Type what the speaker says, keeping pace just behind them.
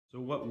So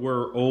what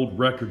were old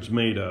records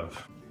made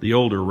of? The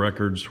older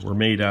records were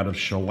made out of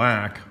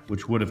shellac,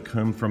 which would have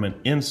come from an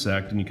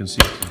insect, and you can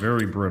see it's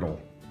very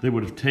brittle. They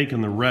would have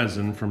taken the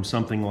resin from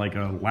something like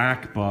a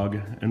lac bug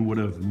and would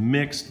have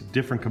mixed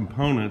different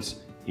components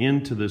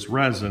into this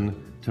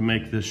resin to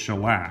make this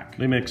shellac.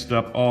 They mixed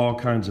up all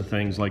kinds of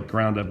things like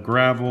ground up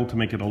gravel to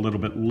make it a little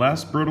bit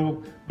less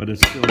brittle, but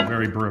it's still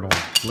very brittle.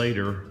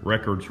 Later,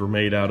 records were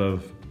made out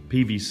of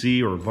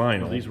PVC or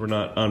vinyl. These were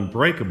not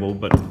unbreakable,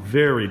 but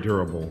very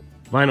durable.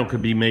 Vinyl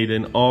could be made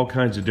in all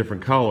kinds of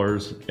different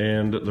colors,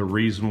 and the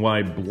reason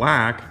why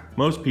black,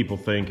 most people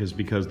think, is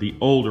because the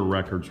older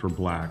records were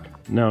black.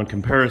 Now in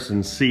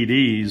comparison,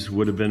 CDs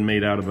would have been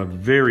made out of a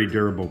very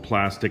durable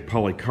plastic,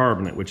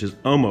 polycarbonate, which is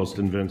almost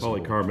invincible.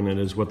 Polycarbonate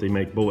is what they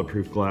make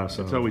bulletproof glass out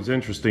of. It's always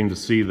interesting to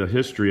see the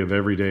history of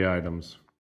everyday items.